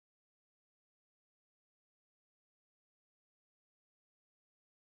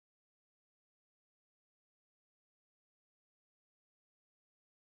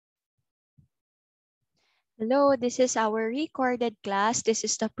Hello, this is our recorded class. This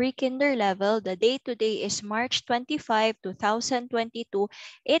is the pre-kinder level. The day today is March 25, 2022.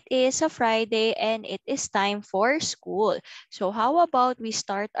 It is a Friday and it is time for school. So how about we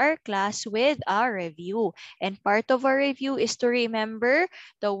start our class with a review? And part of our review is to remember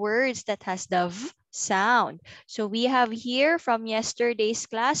the words that has the V sound. So we have here from yesterday's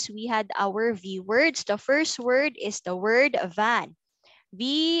class, we had our V words. The first word is the word van.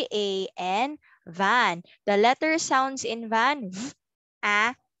 V-A-N, van. The letter sounds in van, v,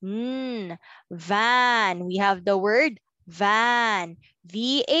 a, n, van. We have the word van,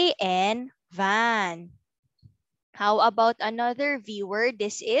 V-A-N, van. How about another V word?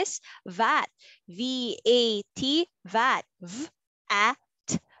 This is vat, V-A-T, vat,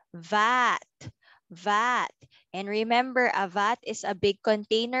 v-a-t, vat, vat. And remember, a vat is a big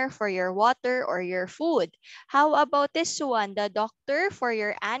container for your water or your food. How about this one? The doctor for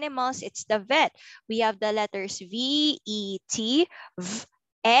your animals, it's the vet. We have the letters V-E-T,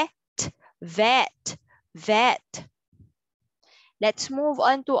 v-et, vet, vet. Let's move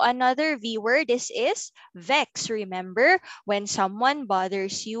on to another V word. This is vex. Remember, when someone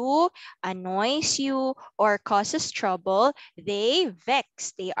bothers you, annoys you, or causes trouble, they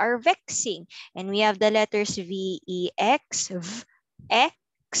vex. They are vexing. And we have the letters V-E-X,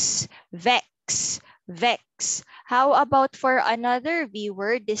 V-X, vex, vex. How about for another V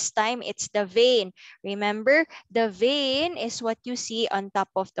word? This time it's the vane. Remember, the vane is what you see on top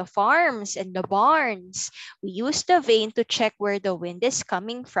of the farms and the barns. We use the vane to check where the wind is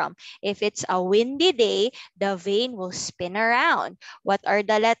coming from. If it's a windy day, the vane will spin around. What are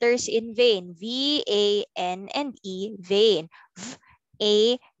the letters in vane? V-A-N and E, vane.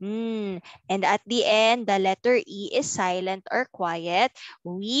 V-A-N. And at the end, the letter E is silent or quiet.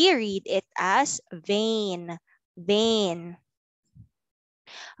 We read it as vein. Vein.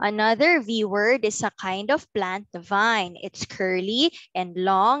 Another V word is a kind of plant, the vine. It's curly and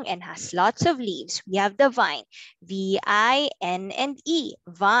long and has lots of leaves. We have the vine, V-I-N and E,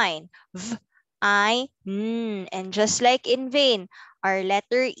 vine, V-I-N. And just like in vain, our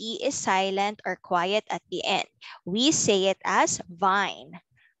letter E is silent or quiet at the end. We say it as vine.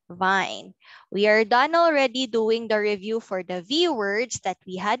 Vine. We are done already doing the review for the V words that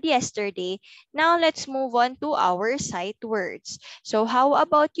we had yesterday. Now let's move on to our sight words. So how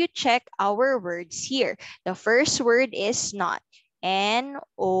about you check our words here? The first word is not.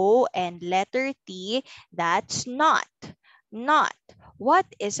 N-O and letter T, that's not. Not. What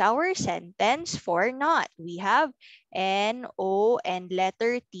is our sentence for not? We have N-O and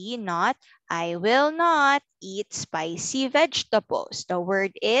letter T, not. I will not eat spicy vegetables. The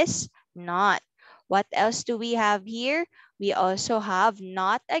word is not. What else do we have here? We also have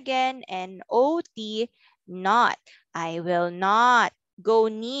not again, N-O-T, not. I will not go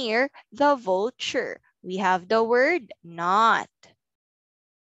near the vulture. We have the word not.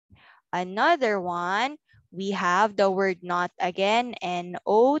 Another one, we have the word not again,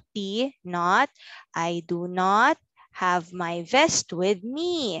 N-O-T, not. I do not have my vest with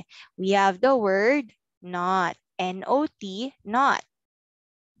me. We have the word not, N-O-T, not.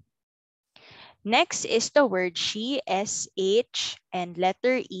 Next is the word she, S-H, and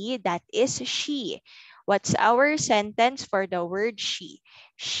letter E, that is she. What's our sentence for the word she?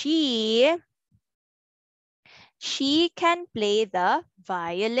 She can play the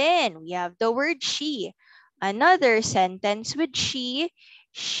violin. We have the word she. Another sentence with she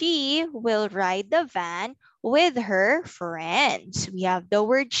will ride the van with her friends. We have the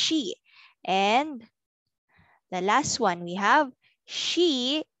word she. And the last one we have,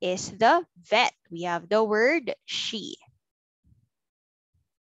 she is the vet. We have the word she.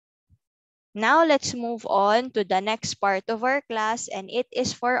 Now let's move on to the next part of our class, and it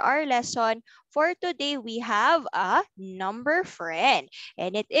is for our lesson. For today, we have a number friend,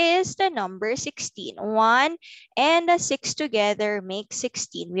 and it is the number 16. 1 and a 6 together make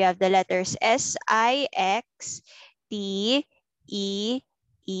 16. We have the letters S-I-X, T, E,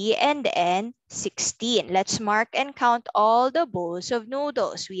 E, and N, 16. Let's mark and count all the bowls of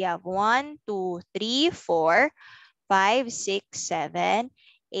noodles. We have 1, 2, 3, 4, 5, 6, 7,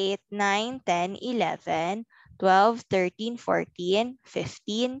 8, 9, 10, 11, 12, 13, 14,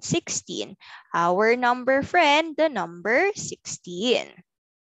 15, 16. Our number friend, the number 16.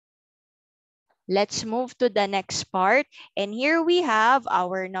 Let's move to the next part. And here we have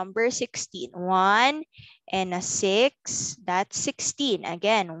our number 16. 1 and a 6, that's 16.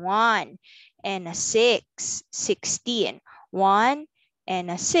 Again, 1 and a 6, 16. 1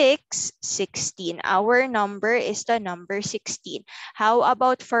 and a 6, 16. Our number is the number 16. How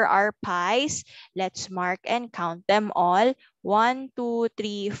about for our pies? Let's mark and count them all. 1, 2,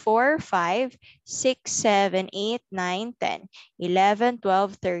 3, 4, 5, 6, 7, 8, 9, 10, 11,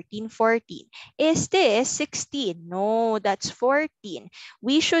 12, 13, 14. Is this 16? No, that's 14.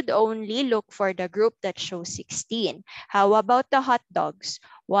 We should only look for the group that shows 16. How about the hot dogs?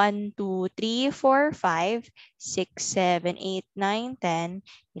 1, 2, 3, 4, 5, 6, 7, 8, 9, 10,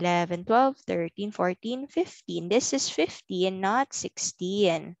 11, 12, 13, 14, 15. This is 15, not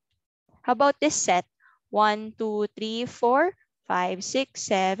 16. How about this set? 1, 2, 3, 4, 5, 6,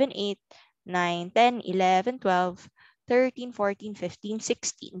 7, 8, 9, 10, 11, 12, 13, 14, 15,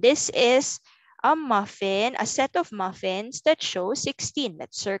 16. This is a muffin, a set of muffins that shows 16.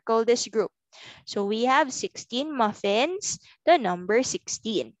 Let's circle this group. So we have 16 muffins, the number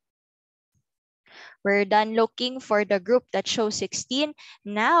 16. We're done looking for the group that shows 16.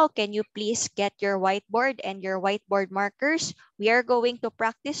 Now, can you please get your whiteboard and your whiteboard markers? We are going to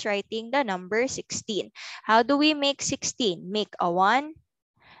practice writing the number 16. How do we make 16? Make a 1,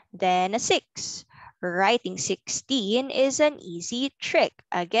 then a 6. Writing 16 is an easy trick.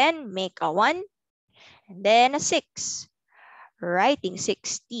 Again, make a 1, and then a 6. Writing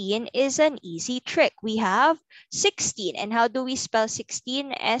 16 is an easy trick. We have 16. And how do we spell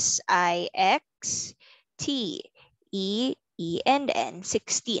 16? S-I-X-T-E-E-N.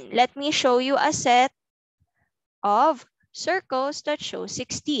 16. Let me show you a set of circles that show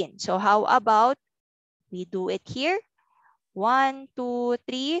 16. So how about we do it here? 1, 2,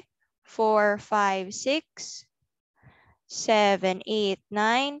 3, 4, 5, 6, 7, 8,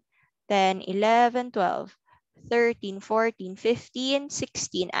 9, 10, 11, 12, 13, 14, 15,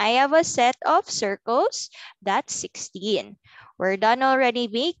 16. I have a set of circles. That's 16. We're done already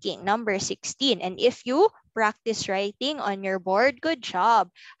making number 16. And if you practice writing on your board, good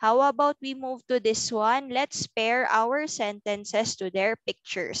job. How about we move to this one? Let's pair our sentences to their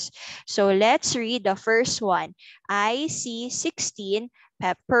pictures. So let's read the first one. I see 16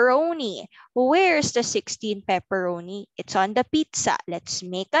 pepperoni. Where's the 16 pepperoni? It's on the pizza. Let's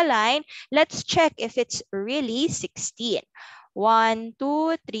make a line. Let's check if it's really 16. 1,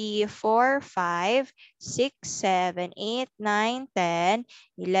 2, 3, 4, 5, 6, 7, 8, 9, 10,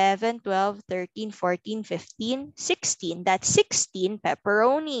 11, 12, 13, 14, 15, 16. That's 16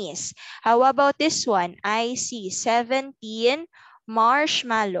 pepperonis. How about this one? I see 17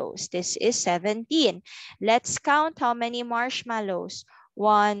 marshmallows. This is 17. Let's count how many marshmallows.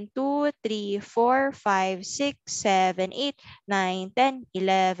 1, 2, 3, 4, 5, 6, 7, 8, 9, 10,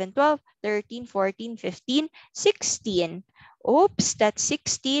 11, 12, 13, 14, 15, 16. Oops, that's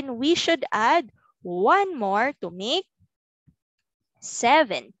 16. We should add one more to make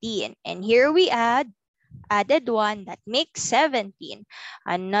 17. And here we added one that makes 17.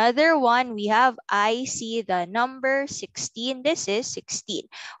 Another one, we have I see the number 16. This is 16.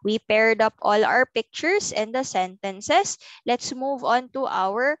 We paired up all our pictures and the sentences. Let's move on to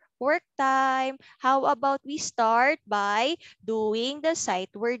our work time. How about we start by doing the sight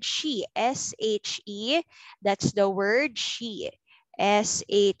word she, S-H-E. That's the word she.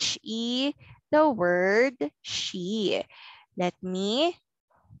 S-H-E, the word she. Let me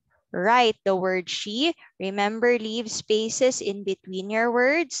write the word she. Remember, leave spaces in between your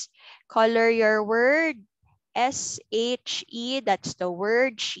words. Color your word S-H-E. That's the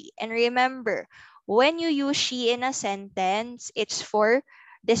word she. And remember, when you use she in a sentence, it's for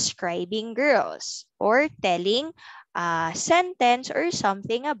describing girls or telling a sentence or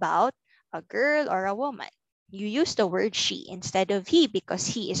something about a girl or a woman. You use the word she instead of he because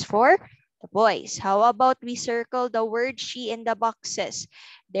he is for the boys. How about we circle the word she in the boxes?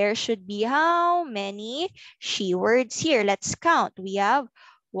 There should be how many she words here? Let's count. We have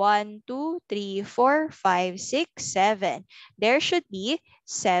 1, 2, 3, 4, 5, 6, 7. There should be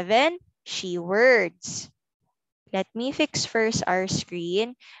 7 she words. Let me fix first our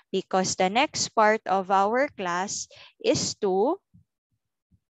screen because the next part of our class is to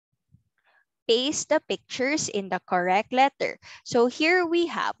paste the pictures in the correct letter. So here we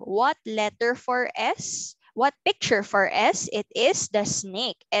have what letter for S? What picture for S? It is the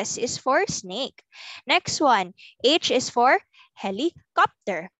snake. S is for snake. Next one, H is for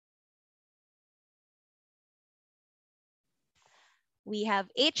helicopter. We have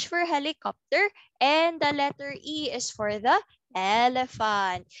H for helicopter and the letter E is for the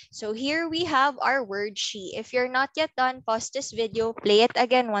elephant. So here we have our word she. If you're not yet done, pause this video, play it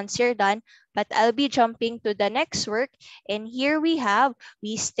again once you're done, but I'll be jumping to the next work. And here we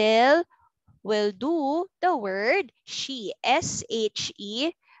still will do the word she,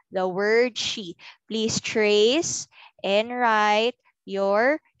 S-H-E, the word she. Please trace and write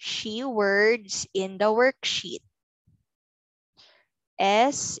your she words in the worksheet.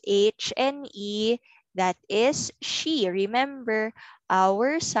 S-H-N-E That is she. Remember,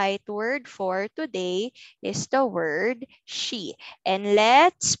 our sight word for today is the word she. And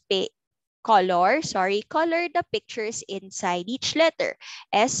let's color the pictures inside each letter.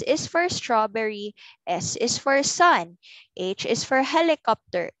 S is for strawberry, S is for sun, H is for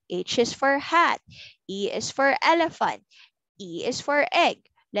helicopter, H is for hat, E is for elephant, E is for egg.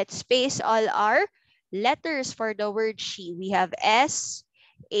 Let's space all our letters for the word she. We have S,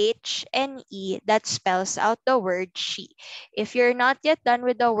 H, and E that spells out the word she. If you're not yet done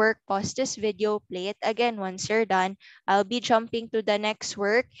with the work, pause this video, play it again. Once you're done, I'll be jumping to the next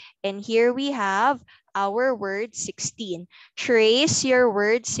work. And here we have our word 16. Trace your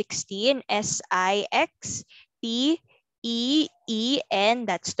word 16, S-I-X-T-E-E-N.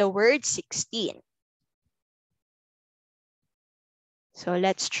 That's the word 16. So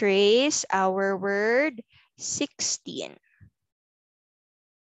let's trace our word 16.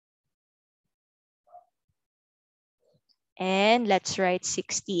 And let's write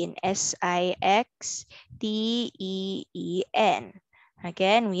 16, S-I-X-T-E-E-N.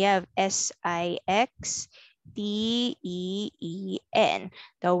 Again, we have S-I-X-T-E-E-N.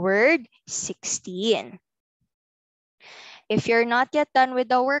 The word 16. If you're not yet done with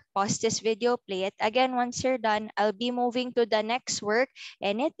the work, pause this video, play it again. Once you're done, I'll be moving to the next work,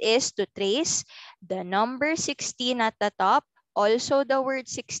 and it is to trace the number 16 at the top, also the word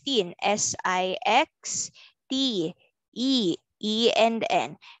 16, S-I-X-T-E-E and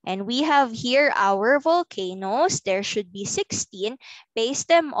N. And we have here our volcanoes. There should be 16. Paste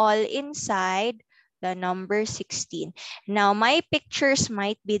them all inside the number 16. Now, my pictures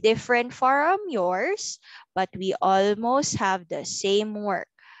might be different from yours, but we almost have the same work.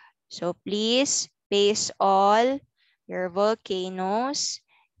 So please paste all your volcanoes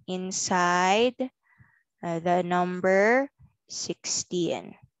inside the number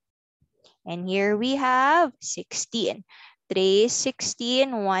 16. And here we have 16. Trace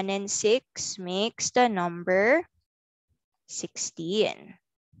 16, 1 and 6 makes the number 16.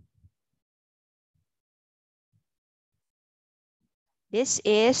 This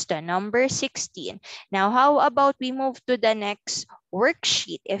is the number 16. Now, how about we move to the next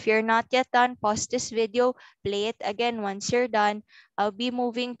worksheet? If you're not yet done, pause this video, play it again. Once you're done, I'll be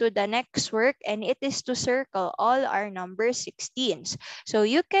moving to the next work, and it is to circle all our number 16s. So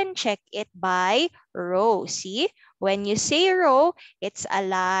you can check it by row. See, when you say row, it's a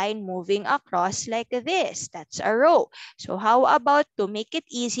line moving across like this. That's a row. So how about to make it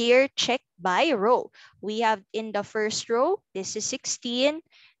easier, check by row. We have in the first row, this is 16.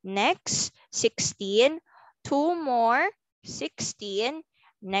 Next, 16. Two more, 16.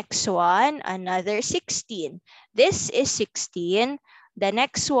 Next one, another 16. This is 16. The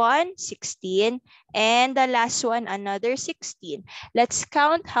next one, 16. And the last one, another 16. Let's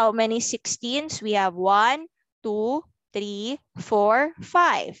count how many 16s. We have 1, 2, 3, 4,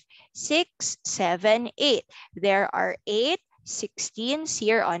 5, 6, 7, 8. There are 8 16s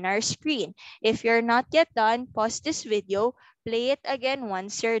here on our screen. If you're not yet done, pause this video, play it again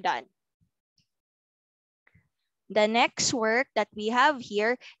once you're done. The next work that we have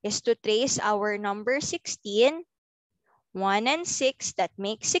here is to trace our number 16, 1 and 6 that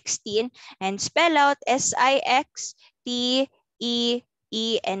make 16, and spell out S-I-X-T-E-E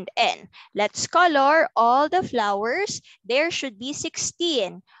and N. Let's color all the flowers. There should be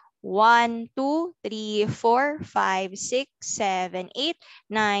 16. 1, 2, 3, 4, 5, 6, 7, 8,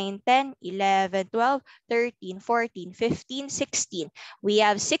 9, 10, 11, 12, 13, 14, 15, 16. We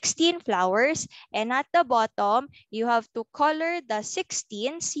have 16 flowers, and at the bottom, you have to color the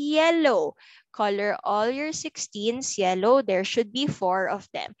 16s yellow. Color all your 16s yellow. There should be 4 of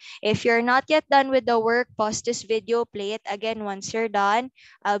them. If you're not yet done with the work, pause this video, play it again once you're done.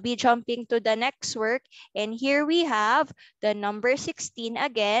 I'll be jumping to the next work. And here we have the number 16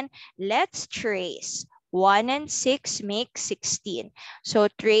 again. Let's trace. 1 and 6 make 16. So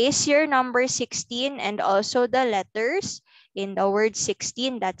trace your number 16 and also the letters in the word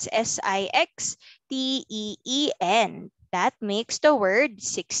 16. That's S-I-X-T-E-E-N. That makes the word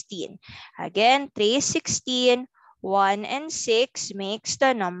 16. Again, trace 16. 1 and 6 makes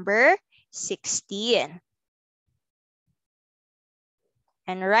the number 16.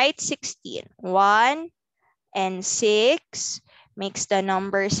 And write 16. 1 and 6 makes the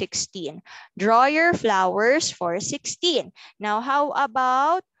number 16. Draw your flowers for 16. Now, how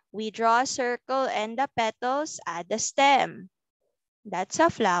about we draw a circle and the petals add the stem? That's a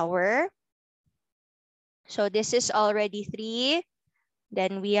flower. So this is already 3.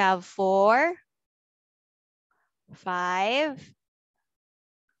 Then we have 4, 5,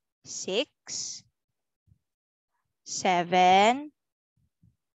 6, 7,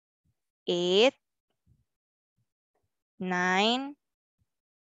 8, 9,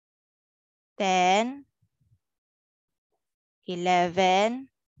 10, 11,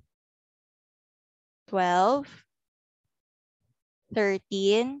 12,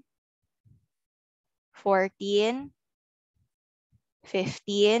 13, 14,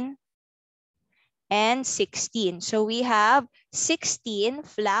 15, and 16. So we have 16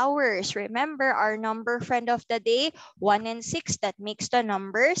 flowers. Remember our number friend of the day, 1 and 6, that makes the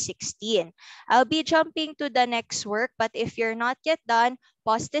number 16. I'll be jumping to the next work, but if you're not yet done,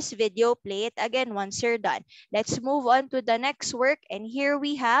 pause this video, play it again once you're done. Let's move on to the next work, and here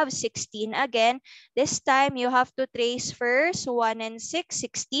we have 16 again. This time you have to trace first 1 and 6,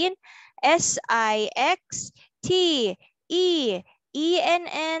 16, S-I-X-T, E,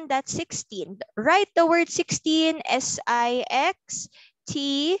 E-N-N, that's 16. Write the word 16, S-I-X-T-E-E-N-N,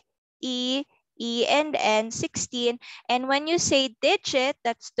 16. And when you say digit,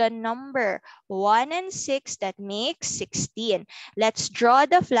 that's the number 1 and 6 that makes 16. Let's draw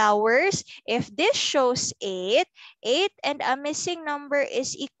the flowers. If this shows 8, 8 and a missing number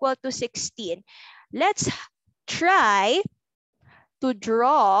is equal to 16. Let's try to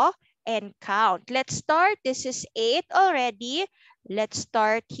draw and count. Let's start. This is 8 already. Let's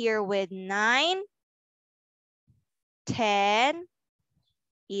start here with 9, 10,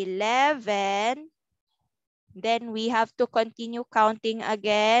 11. Then we have to continue counting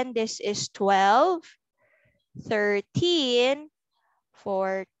again. This is 12, 13,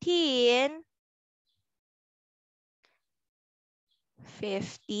 14,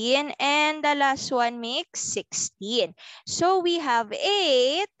 15, and the last one makes 16. So we have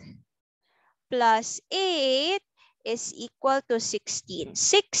 8 plus 8 is equal to 16.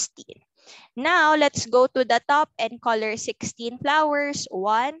 16. Now, let's go to the top and color 16 flowers.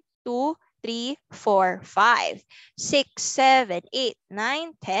 1, 2, 3, 4, 5, 6, 7, 8,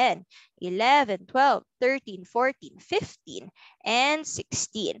 9, 10, 11, 12, 13, 14, 15, and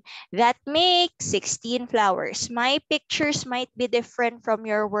 16. That makes 16 flowers. My pictures might be different from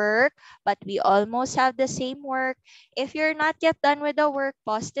your work, but we almost have the same work. If you're not yet done with the work,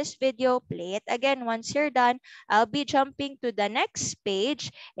 pause this video, play it again. Once you're done, I'll be jumping to the next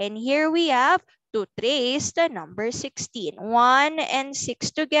page. And here we have to trace the number 16. 1 and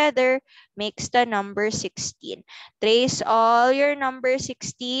 6 together makes the number 16. Trace all your number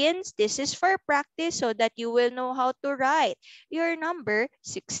 16s. This is for practice so that you will know how to write your number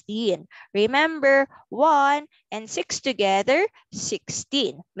 16. Remember, 1 and 6 together,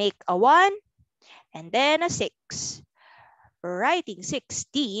 16. Make a 1 and then a 6. Writing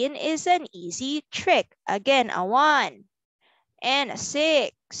 16 is an easy trick. Again, a 1 and a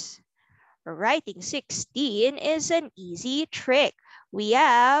 6. Writing 16 is an easy trick. We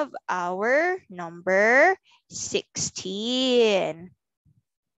have our number 16.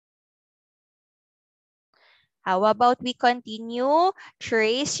 How about we continue?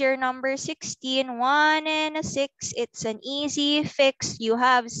 Trace your number 16, 1 and a 6. It's an easy fix. You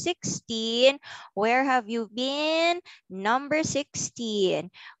have 16. Where have you been? Number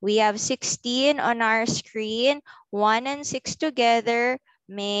 16. We have 16 on our screen. 1 and 6 together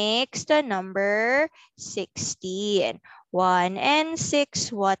makes the number 16. 1 and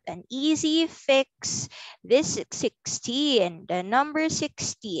 6, what an easy fix. This is 16, the number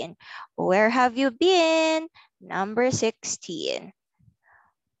 16. Where have you been? Number 16.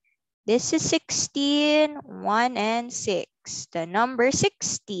 This is 16, 1 and 6. The number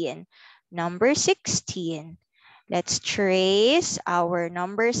 16. Number 16. Let's trace our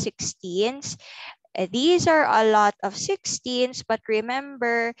number 16s. These are a lot of 16s, but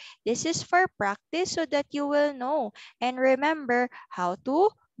remember, this is for practice so that you will know. And remember how to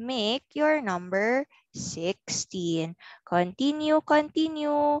make your number 16. Continue,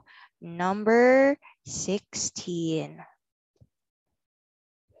 continue. Number 16.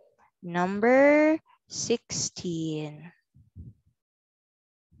 Number 16.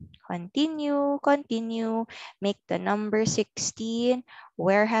 Continue, continue. Make the number 16.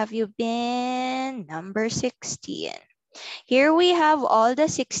 Where have you been? Number 16. Here we have all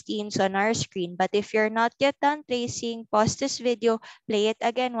the 16s on our screen, but if you're not yet done tracing, pause this video, play it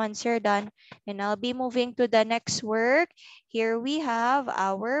again once you're done, and I'll be moving to the next work. Here we have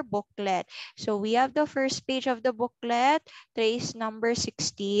our booklet. So we have the first page of the booklet, trace number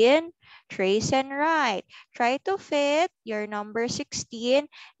 16, trace and write. Try to fit your number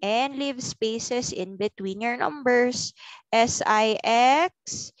 16 and leave spaces in between your numbers.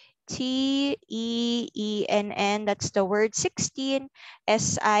 S-I-X, T-E-E-N-N, that's the word 16.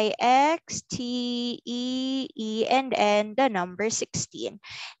 S-I-X-T-E-E-N-N, the number 16.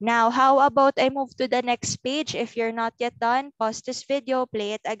 Now, how about I move to the next page? If you're not yet done, pause this video,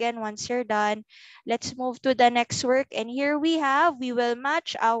 play it again once you're done. Let's move to the next work. And here we will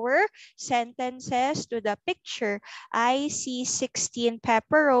match our sentences to the picture. I see 16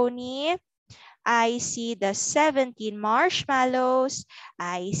 pepperoni. I see the 17 marshmallows.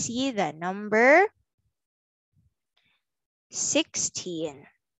 I see the number 16.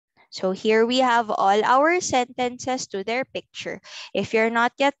 So here we have all our sentences to their picture. If you're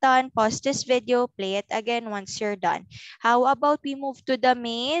not yet done, pause this video, play it again once you're done. How about we move to the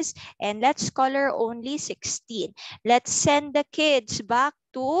maze and let's color only 16. Let's send the kids back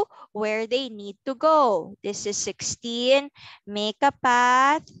to where they need to go. This is 16. Make a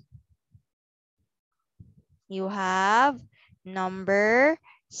path. You have number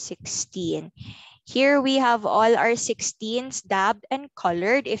 16. Here we have all our 16s dabbed and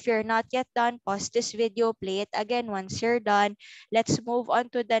colored. If you're not yet done, pause this video, play it again once you're done. Let's move on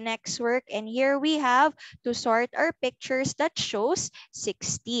to the next work. And here we have to sort our pictures that shows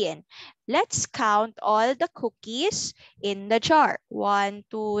 16. Let's count all the cookies in the jar. 1,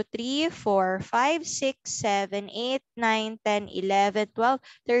 2, 3, 4, 5, 6, 7, 8, 9, 10, 11, 12,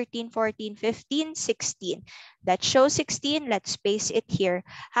 13, 14, 15, 16. That shows 16. Let's paste it here.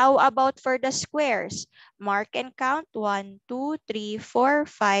 How about for the squares? Mark and count 1, 2, 3, 4,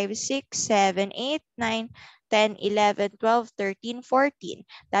 5, 6, 7, 8, 9, 10, 11, 12, 13, 14.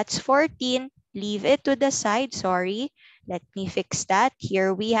 That's 14. Leave it to the side. Sorry. Let me fix that.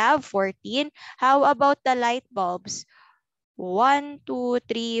 Here we have 14. How about the light bulbs? 1, 2,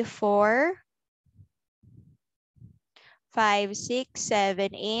 3, 4, 5, 6,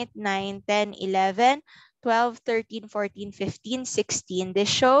 7, 8, 9, 10, 11, 12, 13, 14, 15, 16. This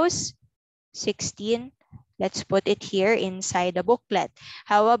shows 16. Let's put it here inside the booklet.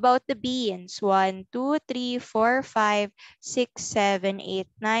 How about the beans? 1, 2, 3, 4, 5, 6, 7, 8,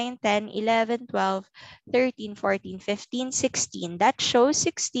 9, 10, 11, 12, 13, 14, 15, 16. That shows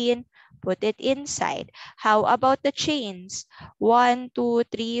 16. Put it inside. How about the chains? 1, 2,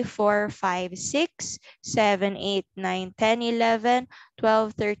 3, 4, 5, 6, 7, 8, 9, 10, 11,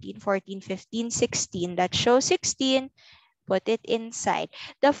 12, 13, 14, 15, 16. That shows 16. Put it inside.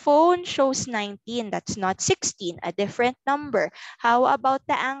 The phone shows 19. That's not 16, a different number. How about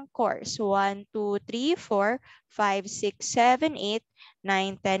the anchors? 1, 2, 3, 4, 5, 6, 7, 8,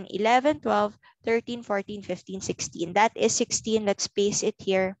 9, 10, 11, 12, 13, 14, 15, 16. That is 16. Let's paste it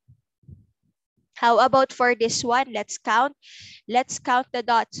here. How about for this one? Let's count. Let's count the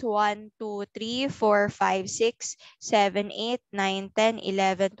dots. 1, 2, 3, 4, 5, 6, 7, 8, 9, 10,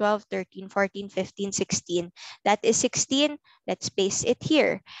 11, 12, 13, 14, 15, 16. That is 16. Let's paste it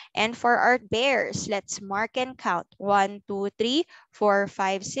here. And for our bears, let's mark and count. 1, 2, 3, 4,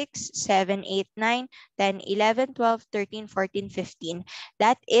 5, 6, 7, 8, 9, 10, 11, 12, 13, 14, 15.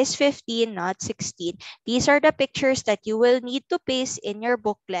 That is 15, not 16. These are the pictures that you will need to paste in your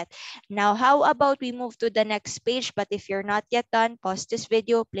booklet. Now, how about we move to the next page? But if you're not yet done, pause this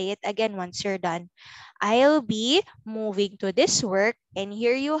video, play it again once you're done. I'll be moving to this work, and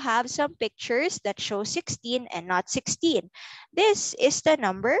here you have some pictures that show 16 and not 16. This is the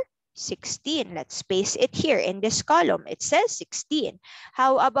number 16. Let's paste it here in this column. It says 16.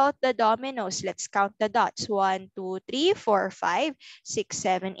 How about the dominoes? Let's count the dots. 1, 2, 3, 4, 5, 6,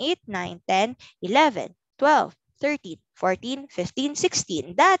 7, 8, 9, 10, 11, 12, 13, 14, 15,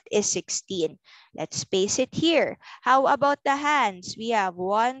 16. That is 16. Let's paste it here. How about the hands? We have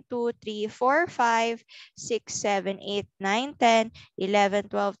 1, 2, 3, 4, 5, 6, 7, 8, 9, 10, 11,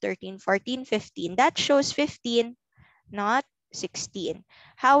 12, 13, 14, 15. That shows 15, not 16.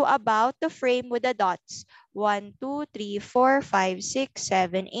 How about the frame with the dots? 1, 2, 3, 4, 5, 6,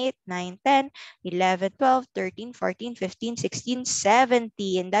 7, 8, 9, 10, 11, 12, 13, 14, 15, 16,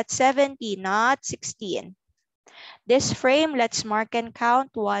 17. That's 17, not 16. This frame, let's mark and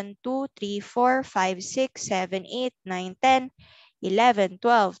count. 1, 2, 3, 4, 5, 6, 7, 8, 9, 10, 11,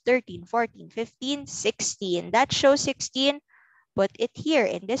 12, 13, 14, 15, 16. That shows 16. Put it here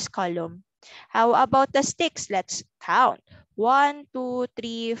in this column. How about the sticks? Let's count. 1, 2,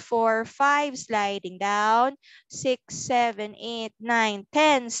 3, 4, 5, sliding down. 6, 7, 8, 9,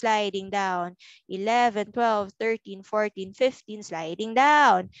 10, sliding down. 11, 12, 13, 14, 15, sliding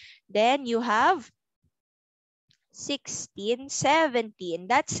down. Then you have 16, 17.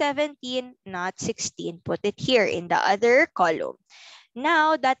 That's 17, not 16. Put it here in the other column.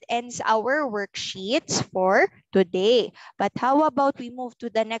 Now that ends our worksheets for today. But how about we move to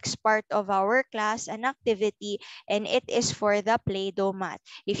the next part of our class, an activity, and it is for the Play-Doh mat.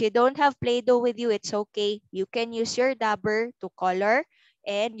 If you don't have Play-Doh with you, it's okay. You can use your dabber to color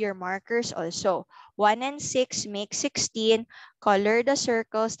and your markers also. 1 and 6 make 16. Color the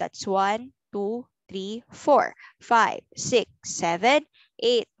circles. That's 1, 2, 3, 4, 5, 6, 7,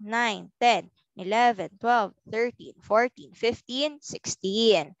 8, 9, 10. 11, 12, 13, 14, 15,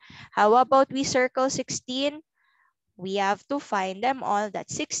 16. How about we circle 16? We have to find them all.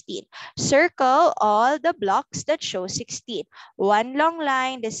 That's 16. Circle all the blocks that show 16. One long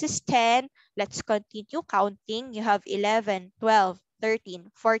line. This is 10. Let's continue counting. You have 11, 12, 13,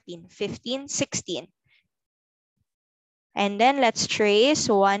 14, 15, 16. And then let's trace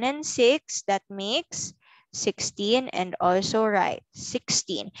 1 and 6. That makes 16 and also write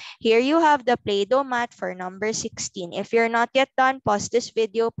 16. Here you have the Play-Doh mat for number 16. If you're not yet done, pause this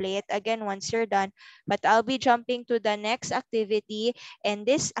video, play it again once you're done. But I'll be jumping to the next activity, and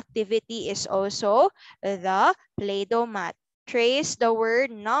this activity is also the Play-Doh mat. Trace the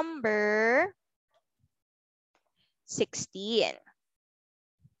word number 16.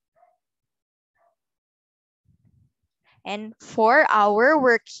 And for our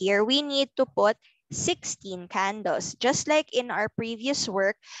work here, we need to put 16 candles. Just like in our previous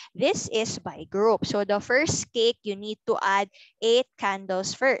work, this is by group. So the first cake, you need to add 8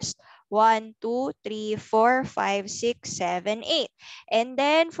 candles first. 1, 2, 3, 4, 5, 6, 7, 8. And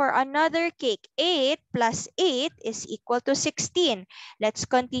then for another cake, 8 plus 8 is equal to 16. Let's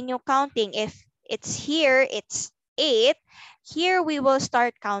continue counting. If it's here, it's 8. Here we will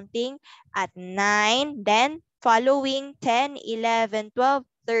start counting at 9, then following 10, 11, 12,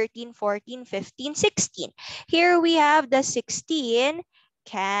 13, 14, 15, 16. Here we have the 16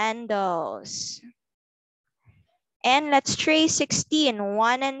 candles. And let's trace 16.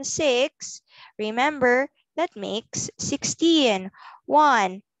 1 and 6. Remember, that makes 16.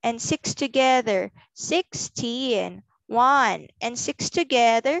 1 and 6 together, 16. 1 and 6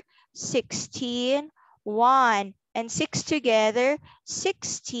 together, 16. 1 and 6 together,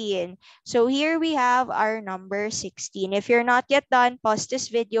 16. So here we have our number 16. If you're not yet done, pause this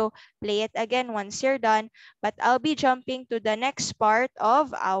video, play it again once you're done. But I'll be jumping to the next part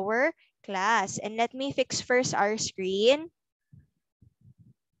of our class. And let me fix first our screen.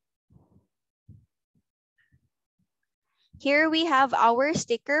 Here we have our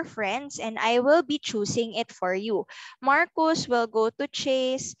sticker friends, and I will be choosing it for you. Marcus will go to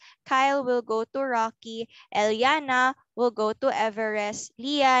Chase, Kyle will go to Rocky, Eliana will go to Everest,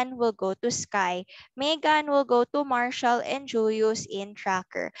 Lian will go to Sky, Megan will go to Marshall, and Julius in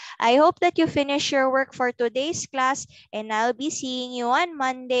Tracker. I hope that you finish your work for today's class, and I'll be seeing you on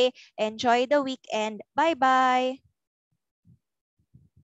Monday. Enjoy the weekend. Bye-bye.